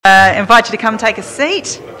invite you to come take a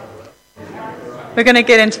seat. We're going to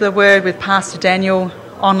get into the Word with Pastor Daniel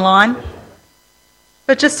online.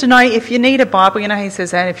 But just to know, if you need a Bible, you know he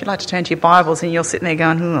says that if you'd like to turn to your Bibles and you're sitting there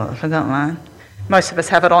going, oh, I forgot mine. Most of us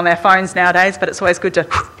have it on our phones nowadays, but it's always good to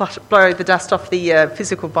blow the dust off the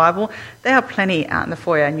physical Bible. There are plenty out in the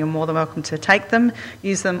foyer and you're more than welcome to take them,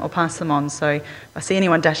 use them or pass them on. So if I see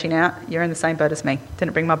anyone dashing out, you're in the same boat as me.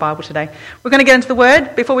 Didn't bring my Bible today. We're going to get into the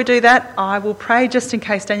Word. Before we do that, I will pray just in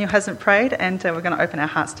case Daniel hasn't prayed, and we're going to open our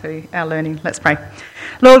hearts to our learning. Let's pray.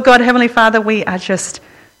 Lord God, Heavenly Father, we are just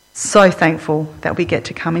so thankful that we get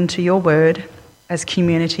to come into your Word as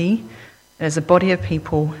community, as a body of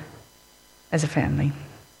people, as a family.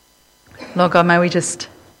 Lord God, may we just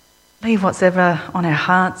leave what's ever on our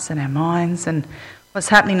hearts and our minds and what's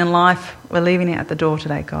happening in life, we're leaving it at the door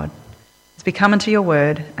today, God. As we come into your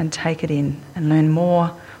Word and take it in and learn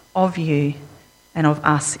more of you and of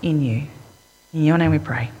us in you. In your name we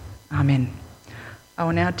pray. Amen. I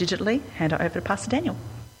will now digitally hand it over to Pastor Daniel.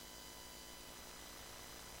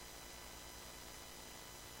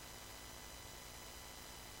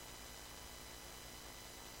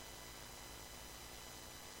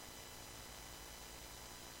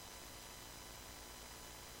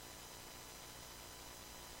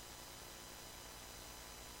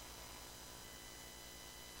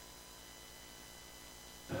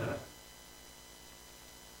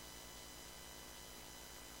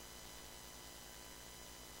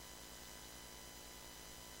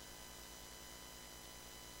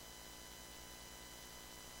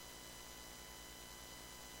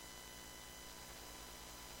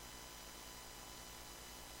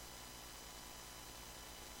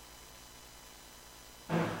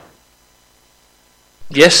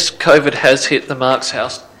 Yes, COVID has hit the Marks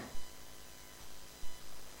house.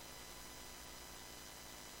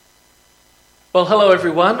 Well, hello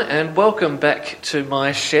everyone, and welcome back to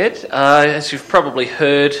my shed. As you've probably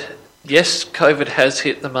heard, yes, COVID has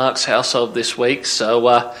hit the Marks household this week,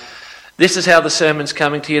 so this is how the sermon's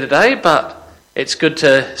coming to you today, but it's good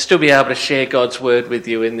to still be able to share God's word with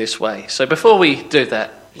you in this way. So before we do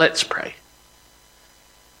that, let's pray.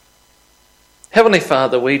 Heavenly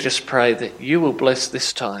Father, we just pray that you will bless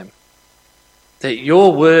this time, that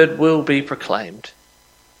your word will be proclaimed,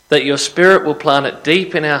 that your Spirit will plant it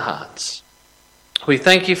deep in our hearts. We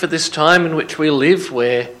thank you for this time in which we live,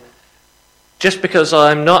 where just because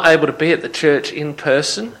I'm not able to be at the church in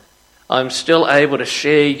person, I'm still able to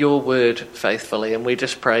share your word faithfully, and we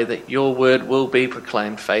just pray that your word will be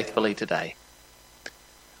proclaimed faithfully today.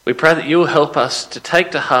 We pray that you will help us to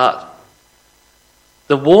take to heart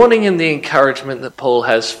the warning and the encouragement that Paul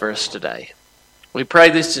has for us today. We pray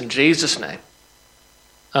this in Jesus' name.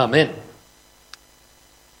 Amen.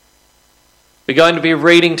 We're going to be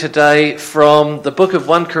reading today from the book of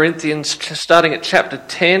 1 Corinthians, starting at chapter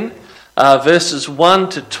 10, verses 1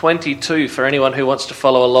 to 22, for anyone who wants to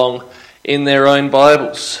follow along in their own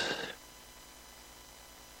Bibles.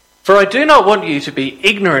 For I do not want you to be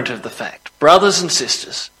ignorant of the fact, brothers and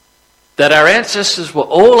sisters, that our ancestors were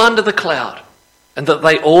all under the cloud, and that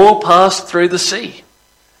they all passed through the sea.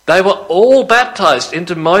 They were all baptized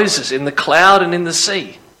into Moses in the cloud and in the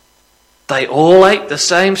sea. They all ate the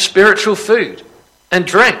same spiritual food and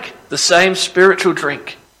drank the same spiritual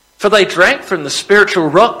drink, for they drank from the spiritual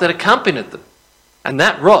rock that accompanied them, and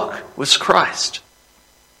that rock was Christ.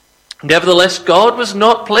 Nevertheless, God was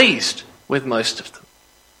not pleased with most of them.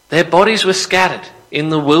 Their bodies were scattered in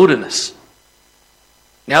the wilderness.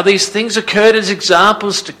 Now these things occurred as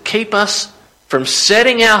examples to keep us from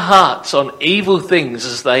setting our hearts on evil things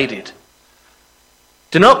as they did.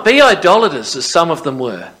 Do not be idolaters as some of them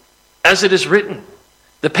were. As it is written,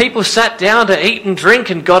 the people sat down to eat and drink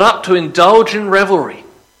and got up to indulge in revelry.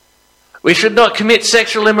 We should not commit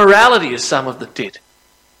sexual immorality as some of them did.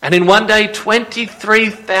 And in one day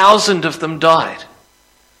 23,000 of them died.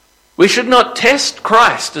 We should not test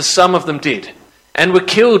Christ as some of them did and were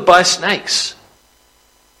killed by snakes.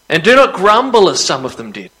 And do not grumble as some of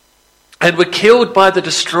them did and were killed by the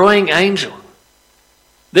destroying angel.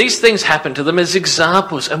 These things happened to them as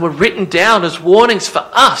examples and were written down as warnings for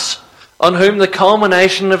us, on whom the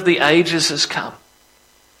culmination of the ages has come.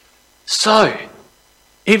 So,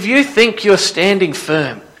 if you think you're standing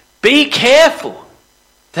firm, be careful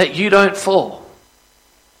that you don't fall.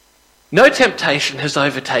 No temptation has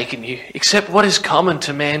overtaken you except what is common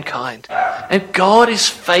to mankind, and God is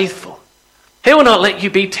faithful. He will not let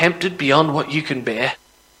you be tempted beyond what you can bear.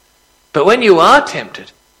 But when you are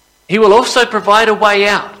tempted, he will also provide a way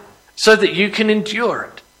out so that you can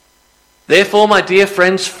endure it. Therefore, my dear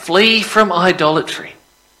friends, flee from idolatry.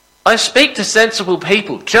 I speak to sensible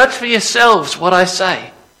people. Judge for yourselves what I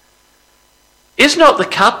say. Is not the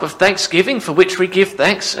cup of thanksgiving for which we give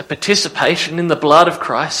thanks a participation in the blood of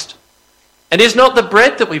Christ? And is not the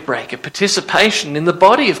bread that we break a participation in the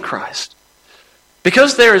body of Christ?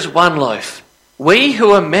 Because there is one loaf, we who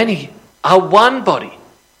are many are one body,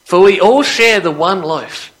 for we all share the one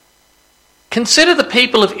loaf. Consider the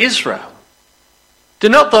people of Israel. Do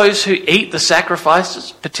not those who eat the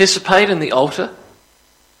sacrifices participate in the altar?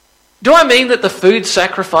 Do I mean that the food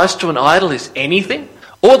sacrificed to an idol is anything?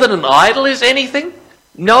 Or that an idol is anything?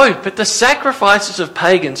 No, but the sacrifices of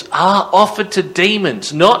pagans are offered to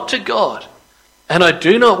demons, not to God. And I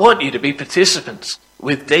do not want you to be participants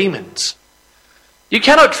with demons. You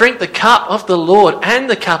cannot drink the cup of the Lord and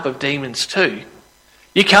the cup of demons too.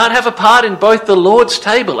 You can't have a part in both the Lord's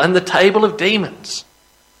table and the table of demons.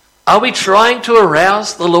 Are we trying to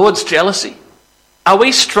arouse the Lord's jealousy? Are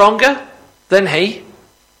we stronger than He?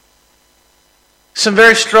 Some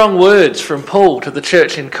very strong words from Paul to the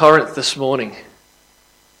church in Corinth this morning.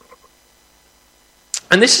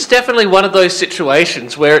 And this is definitely one of those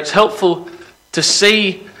situations where it's helpful to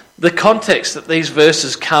see the context that these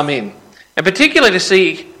verses come in, and particularly to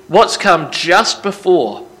see what's come just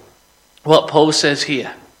before what Paul says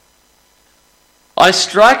here. I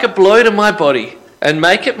strike a blow to my body and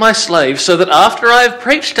make it my slave, so that after I have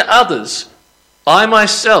preached to others, I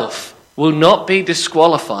myself will not be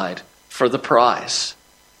disqualified for the prize.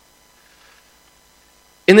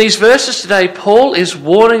 In these verses today, Paul is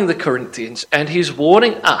warning the Corinthians, and he's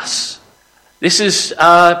warning us. This is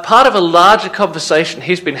part of a larger conversation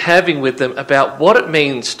he's been having with them about what it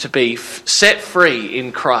means to be set free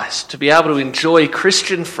in Christ, to be able to enjoy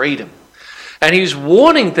Christian freedom. And he's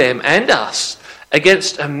warning them and us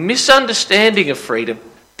against a misunderstanding of freedom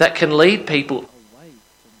that can lead people away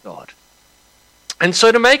from God. And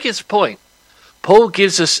so to make his point, Paul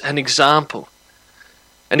gives us an example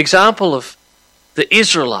of the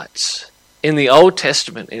Israelites in the Old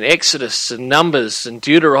Testament, in Exodus and Numbers and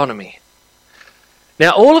Deuteronomy.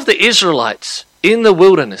 Now, all of the Israelites in the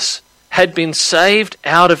wilderness had been saved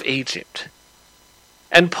out of Egypt.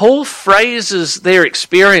 And Paul phrases their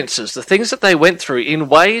experiences, the things that they went through, in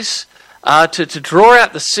ways to draw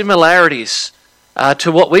out the similarities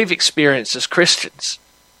to what we've experienced as Christians.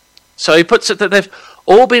 So he puts it that they've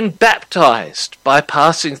all been baptized by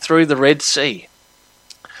passing through the Red Sea.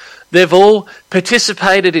 They've all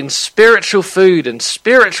participated in spiritual food and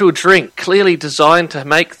spiritual drink, clearly designed to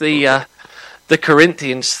make the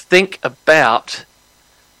Corinthians think about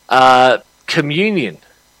communion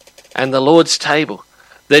and the Lord's table.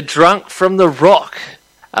 They're drunk from the rock,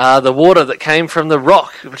 the water that came from the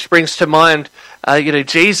rock, which brings to mind,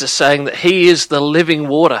 Jesus saying that He is the living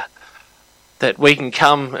water that we can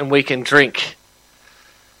come and we can drink.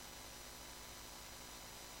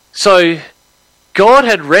 So God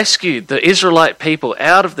had rescued the Israelite people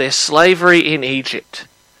out of their slavery in Egypt,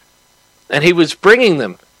 and He was bringing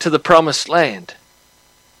them to the promised land.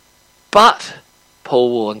 But,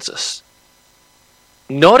 Paul warns us,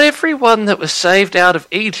 not everyone that was saved out of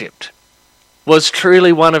Egypt was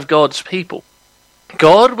truly one of God's people.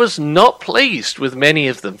 God was not pleased with many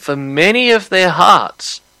of them, for many of their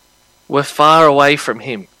hearts were far away from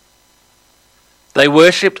Him. They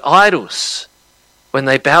worshipped idols when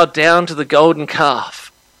they bowed down to the golden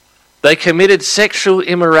calf. They committed sexual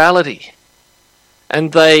immorality,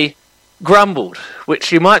 and they grumbled, which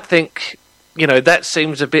you might think, that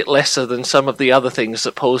seems a bit lesser than some of the other things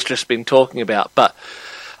that Paul's just been talking about. But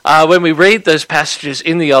when we read those passages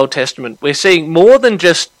in the Old Testament, we're seeing more than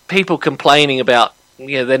just people complaining about,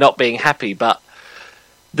 they're not being happy, but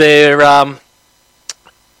they're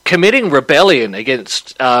committing rebellion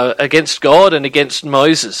against God and against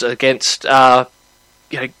Moses,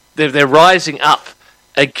 they're rising up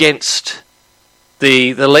against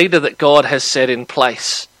the leader that God has set in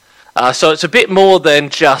place. So it's a bit more than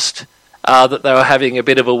just that they were having a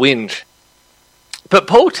bit of a whinge. But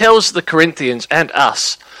Paul tells the Corinthians and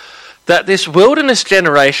us that this wilderness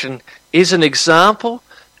generation is an example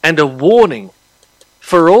and a warning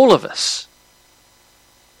for all of us.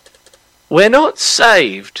 We're not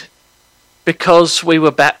saved because we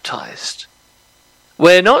were baptized.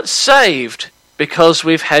 We're not saved because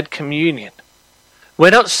we've had communion.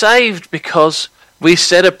 We're not saved because we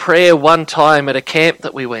said a prayer one time at a camp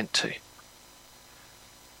that we went to.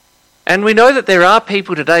 And we know that there are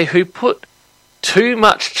people today who put too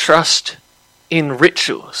much trust in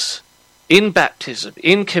rituals, in baptism,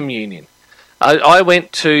 in communion. I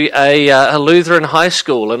went to a Lutheran high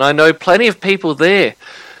school, and I know plenty of people there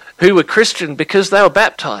who were Christian because they were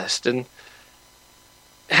baptized and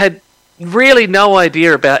had really no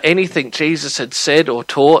idea about anything Jesus had said or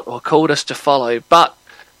taught or called us to follow, but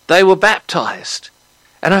they were baptized.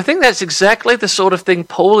 And I think that's exactly the sort of thing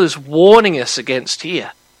Paul is warning us against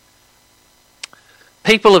here.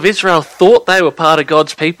 People of Israel thought they were part of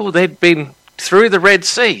God's people. They'd been through the Red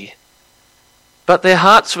Sea, but their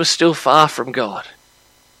hearts were still far from God.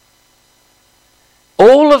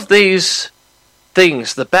 All of these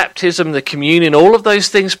things, the baptism, the communion, all of those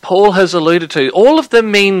things Paul has alluded to, all of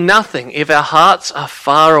them mean nothing if our hearts are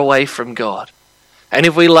far away from God. And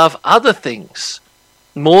if we love other things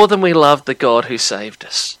more than we love the God who saved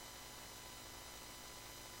us.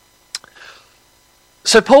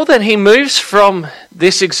 So Paul then, he moves from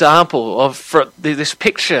this example of this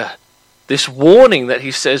picture, this warning that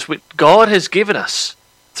he says which God has given us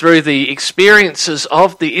through the experiences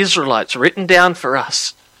of the Israelites written down for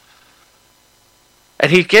us.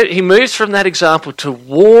 And he moves from that example to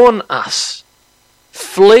warn us,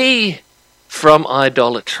 flee from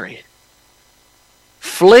idolatry.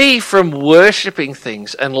 Flee from worshipping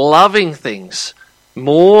things and loving things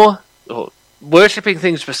more, or worshipping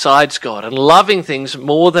things besides God and loving things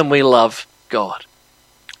more than we love God.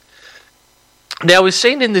 Now we've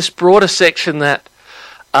seen in this broader section that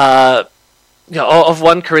of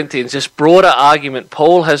 1 Corinthians, this broader argument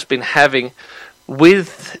Paul has been having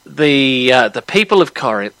with the people of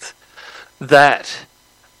Corinth, that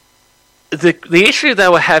the issue they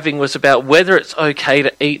were having was about whether it's okay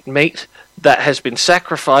to eat meat that has been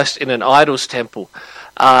sacrificed in an idol's temple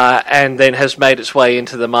and then has made its way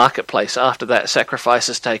into the marketplace after that sacrifice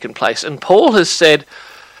has taken place. And Paul has said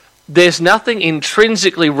there's nothing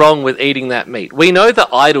intrinsically wrong with eating that meat. We know that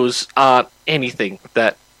idols aren't anything,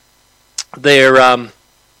 that they're,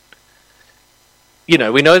 we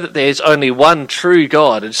know that there's only one true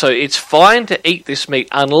God, and so it's fine to eat this meat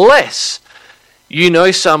unless you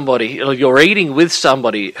know somebody, or you're eating with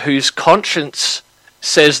somebody whose conscience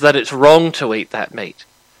says that it's wrong to eat that meat.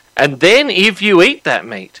 And then if you eat that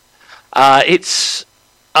meat, it's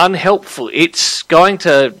unhelpful. It's going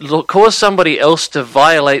to cause somebody else to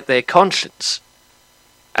violate their conscience.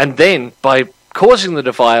 And then, by causing them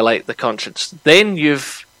to violate the conscience, then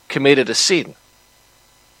you've committed a sin.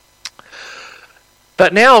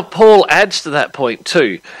 But now Paul adds to that point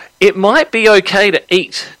too. It might be okay to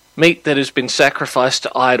eat meat that has been sacrificed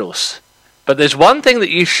to idols. But there's one thing that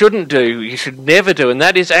you shouldn't do, you should never do, and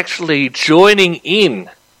that is actually joining in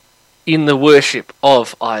the worship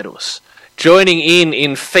of idols. Joining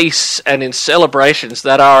in feasts and in celebrations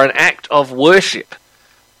that are an act of worship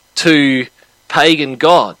to pagan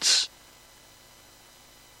gods.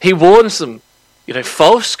 He warns them,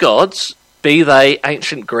 false gods, be they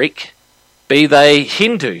ancient Greek, be they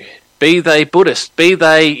Hindu, be they Buddhist, be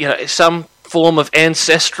they some form of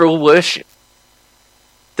ancestral worship.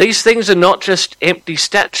 These things are not just empty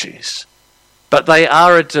statues, but they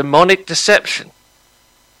are a demonic deception,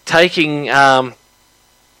 taking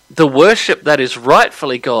the worship that is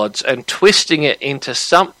rightfully God's and twisting it into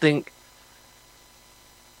something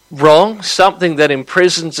wrong, something that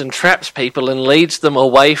imprisons and traps people and leads them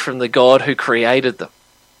away from the God who created them.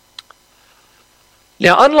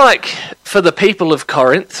 Now, unlike for the people of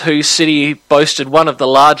Corinth, whose city boasted one of the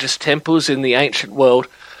largest temples in the ancient world,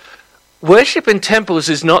 worship in temples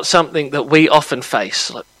is not something that we often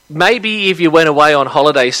face. Maybe if you went away on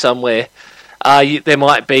holiday somewhere, there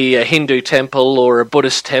might be a Hindu temple or a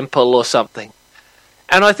Buddhist temple or something.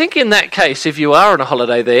 And I think in that case, if you are on a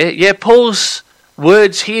holiday there, Paul's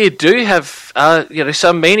words here do have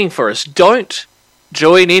some meaning for us. Don't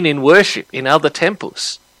join in worship in other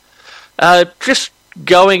temples. Just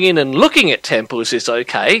going in and looking at temples is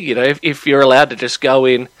okay, if you're allowed to just go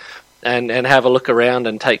in and have a look around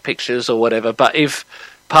and take pictures or whatever. But if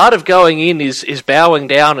part of going in is bowing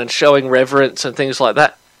down and showing reverence and things like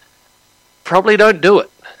that, probably don't do it.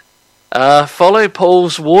 Follow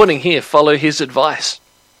Paul's warning here, follow his advice.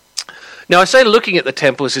 Now, I say looking at the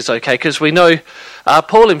temples is okay because we know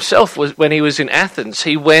Paul himself, when he was in Athens,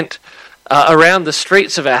 he went around the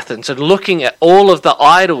streets of Athens and looking at all of the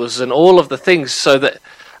idols and all of the things, so that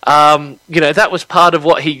that was part of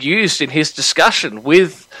what he used in his discussion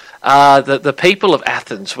with the people of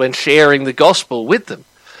Athens when sharing the gospel with them.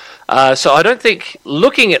 So I don't think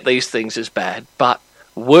looking at these things is bad, but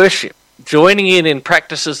worship, joining in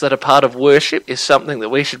practices that are part of worship, is something that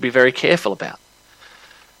we should be very careful about.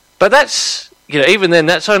 But that's, even then,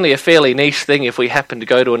 that's only a fairly niche thing if we happen to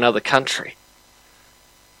go to another country.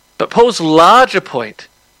 But Paul's larger point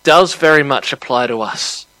does very much apply to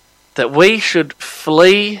us, that we should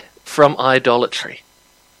flee from idolatry.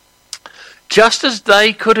 Just as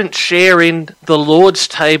they couldn't share in the Lord's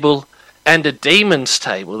table and a demon's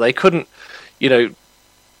table, they couldn't,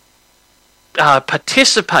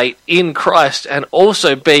 participate in Christ and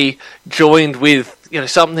also be joined with,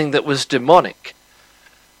 something that was demonic.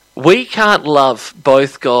 We can't love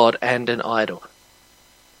both God and an idol.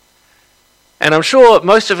 And I'm sure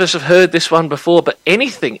most of us have heard this one before, but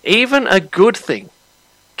anything, even a good thing,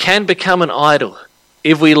 can become an idol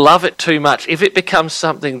if we love it too much, if it becomes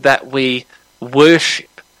something that we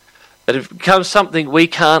worship, that it becomes something we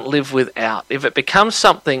can't live without, if it becomes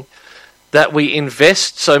something that we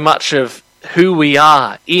invest so much of who we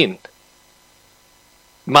are in.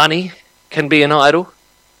 Money can be an idol.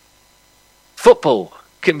 Football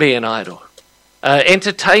can be an idol.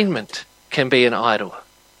 Entertainment can be an idol.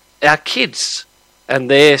 Our kids and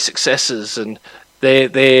their successes and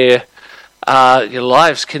their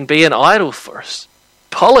lives can be an idol for us.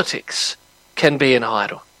 Politics can be an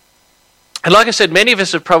idol. And like I said, many of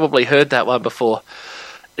us have probably heard that one before.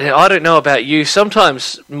 I don't know about you.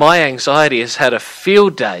 Sometimes my anxiety has had a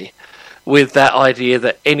field day with that idea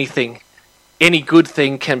that any good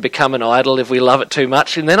thing can become an idol if we love it too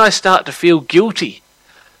much. And then I start to feel guilty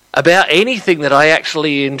about anything that I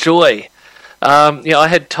actually enjoy. I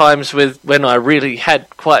had times when I really had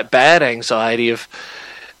quite bad anxiety of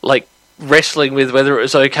like wrestling with whether it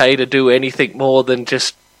was okay to do anything more than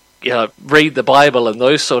just read the Bible and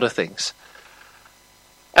those sort of things.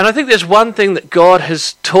 And I think there's one thing that God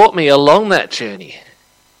has taught me along that journey,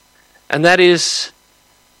 and that is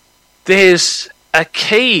there's a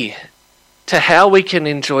key to how we can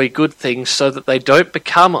enjoy good things so that they don't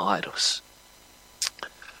become idols.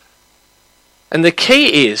 And the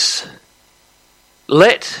key is,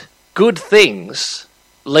 let good things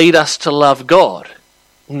lead us to love God,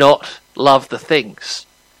 not love the things.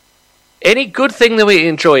 Any good thing that we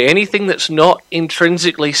enjoy, anything that's not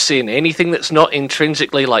intrinsically sin, anything that's not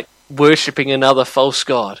intrinsically like worshipping another false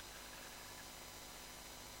god,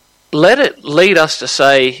 let it lead us to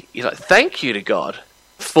say, thank you to God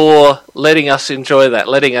for letting us enjoy that,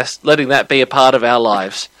 letting that be a part of our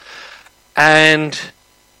lives. And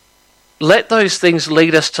let those things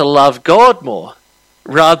lead us to love God more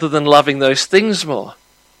rather than loving those things more.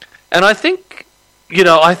 And I think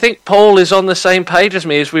Paul is on the same page as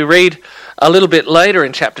me as we read a little bit later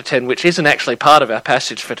in chapter 10, which isn't actually part of our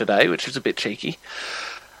passage for today, which is a bit cheeky.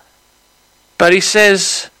 But he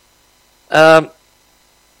says, why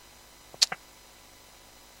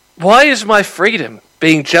is my freedom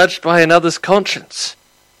being judged by another's conscience?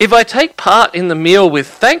 If I take part in the meal with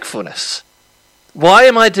thankfulness, why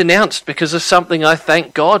am I denounced because of something I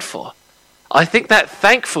thank God for? I think that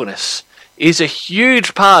thankfulness is a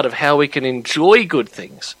huge part of how we can enjoy good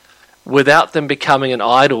things without them becoming an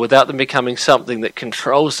idol, without them becoming something that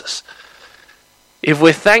controls us. If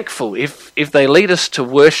we're thankful, if they lead us to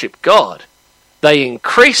worship God, they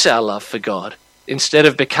increase our love for God instead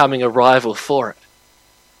of becoming a rival for it.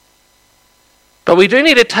 But we do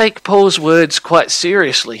need to take Paul's words quite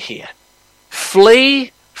seriously here.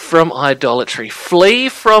 Flee from idolatry. Flee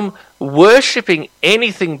from worshipping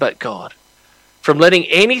anything but God. From letting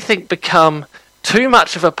anything become too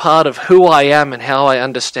much of a part of who I am and how I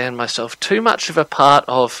understand myself. Too much of a part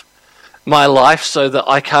of my life so that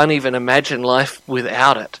I can't even imagine life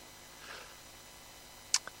without it.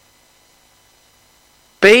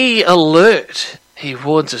 Be alert, he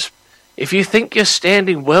warns us. If you think you're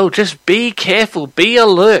standing well, just be careful, be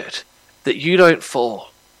alert that you don't fall.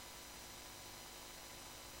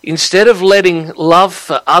 Instead of letting love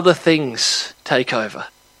for other things take over,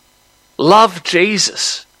 love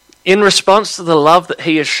Jesus in response to the love that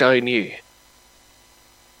he has shown you.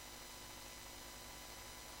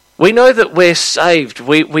 We know that we're saved.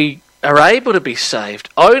 We are able to be saved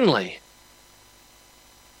only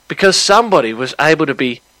because somebody was able to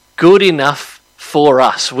be good enough for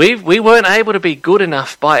us. We weren't able to be good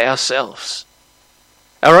enough by ourselves.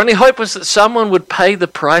 Our only hope was that someone would pay the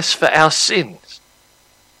price for our sins.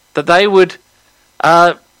 That they would,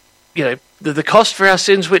 the cost for our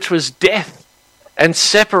sins, which was death and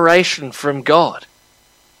separation from God.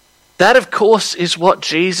 That, of course, is what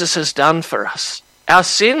Jesus has done for us. Our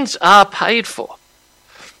sins are paid for.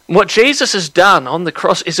 What Jesus has done on the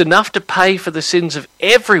cross is enough to pay for the sins of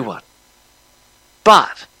everyone.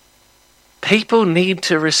 But people need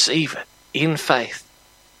to receive it in faith.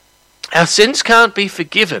 Our sins can't be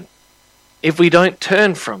forgiven if we don't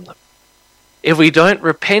turn from them, if we don't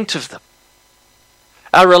repent of them.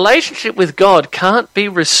 Our relationship with God can't be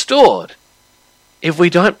restored if we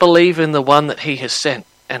don't believe in the one that he has sent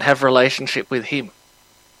and have relationship with him.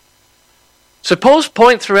 So Paul's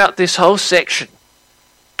point throughout this whole section,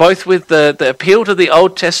 both with the appeal to the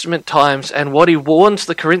Old Testament times and what he warns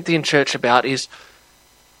the Corinthian church about, is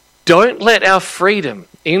don't let our freedom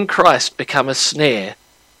in Christ become a snare.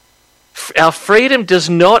 Our freedom does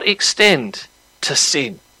not extend to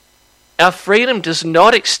sin. Our freedom does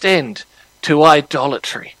not extend to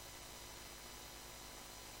idolatry.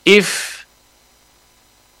 If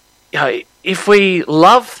we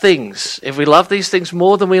love things, if we love these things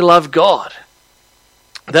more than we love God,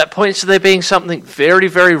 that points to there being something very,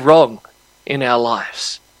 very wrong in our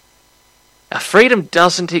lives. Our freedom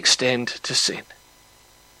doesn't extend to sin.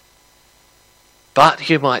 But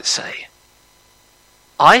you might say,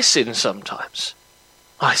 I sin sometimes.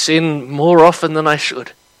 I sin more often than I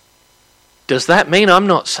should. Does that mean I'm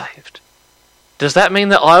not saved? Does that mean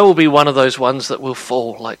that I will be one of those ones that will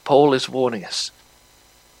fall, like Paul is warning us?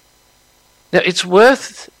 Now, it's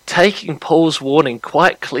worth taking Paul's warning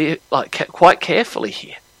quite carefully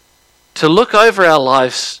here, to look over our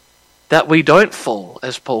lives that we don't fall,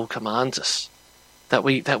 as Paul commands us, that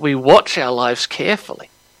we watch our lives carefully,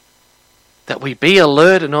 that we be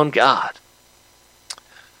alert and on guard.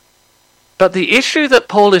 But the issue that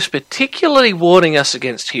Paul is particularly warning us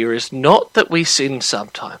against here is not that we sin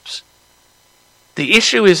sometimes. The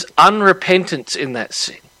issue is unrepentance in that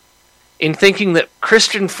sin, in thinking that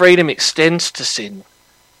Christian freedom extends to sin,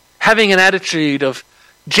 having an attitude of,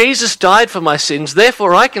 Jesus died for my sins,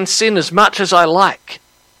 therefore I can sin as much as I like.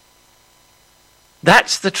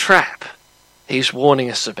 That's the trap he's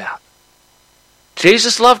warning us about.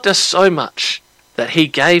 Jesus loved us so much that he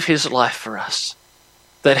gave his life for us,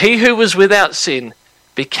 that he who was without sin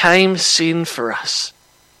became sin for us.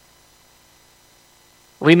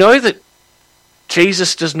 We know that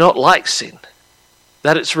Jesus does not like sin,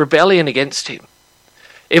 that it's rebellion against him.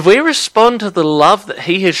 If we respond to the love that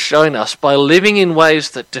he has shown us by living in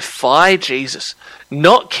ways that defy Jesus,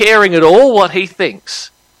 not caring at all what he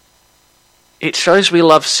thinks, it shows we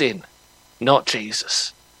love sin, not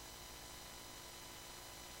Jesus.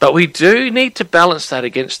 But we do need to balance that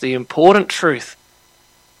against the important truth.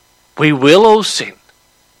 We will all sin.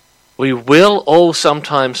 We will all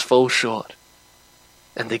sometimes fall short.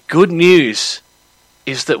 And the good news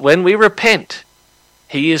is that when we repent,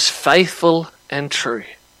 he is faithful and true.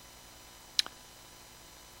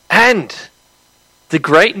 And the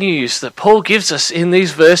great news that Paul gives us in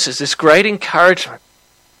these verses, this great encouragement,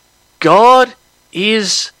 God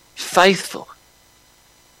is faithful.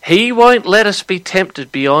 He won't let us be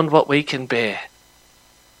tempted beyond what we can bear.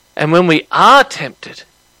 And when we are tempted,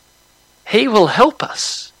 he will help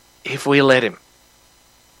us if we let him.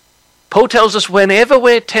 Paul tells us whenever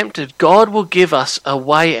we're tempted, God will give us a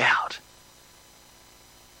way out.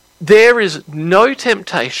 There is no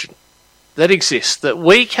temptation that exists that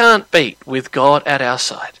we can't beat with God at our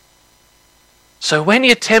side. So when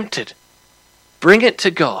you're tempted, bring it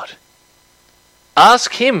to God.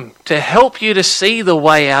 Ask him to help you to see the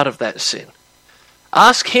way out of that sin.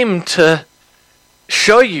 Ask him to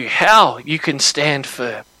show you how you can stand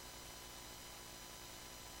firm.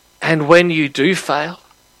 And when you do fail,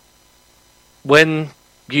 when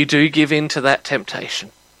you do give in to that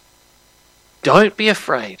temptation, don't be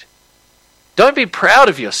afraid. Don't be proud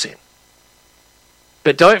of your sin.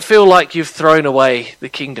 But don't feel like you've thrown away the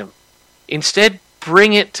kingdom. Instead,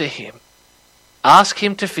 bring it to him. Ask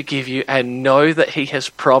him to forgive you and know that he has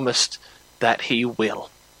promised that he will.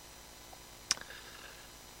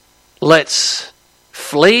 Let's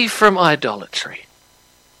flee from idolatry.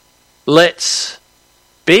 Let's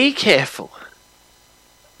be careful.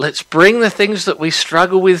 Let's bring the things that we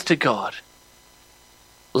struggle with to God.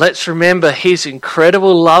 Let's remember his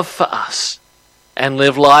incredible love for us and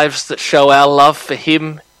live lives that show our love for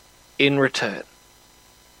him in return.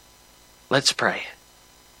 Let's pray.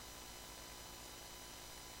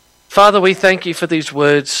 Father, we thank you for these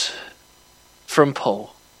words from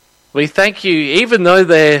Paul. We thank you, even though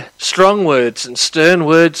they're strong words and stern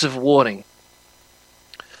words of warning.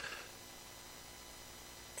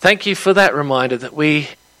 Thank you for that reminder that we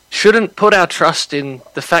shouldn't put our trust in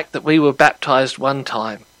the fact that we were baptized one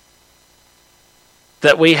time,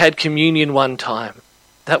 that we had communion one time,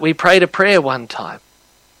 that we prayed a prayer one time.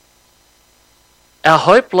 Our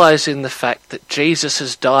hope lies in the fact that Jesus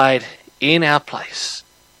has died in our place,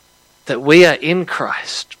 that we are in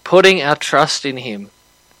Christ, putting our trust in him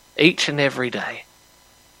each and every day.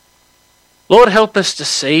 Lord, help us to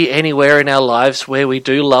see anywhere in our lives where we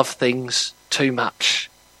do love things too much.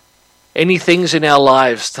 Any things in our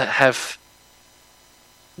lives that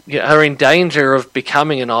are in danger of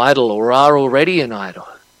becoming an idol or are already an idol.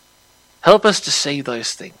 Help us to see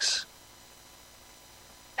those things.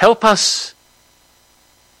 Help us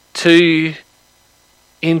to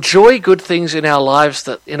enjoy good things in our lives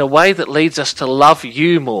that in a way that leads us to love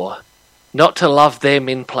you more, not to love them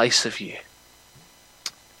in place of you.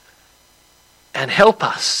 And help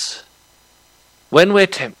us when we're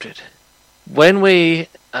tempted, when we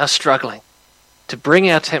are struggling, to bring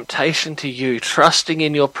our temptation to you, trusting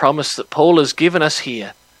in your promise that Paul has given us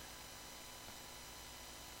here,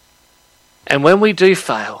 And when we do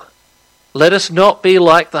fail, let us not be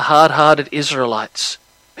like the hard-hearted Israelites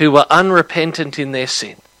who were unrepentant in their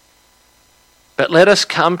sin. But let us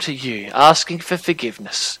come to you asking for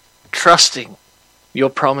forgiveness, trusting your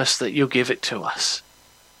promise that you'll give it to us.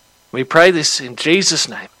 We pray this in Jesus'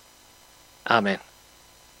 name. Amen.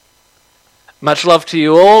 Much love to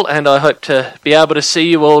you all, and I hope to be able to see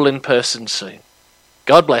you all in person soon.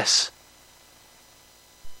 God bless.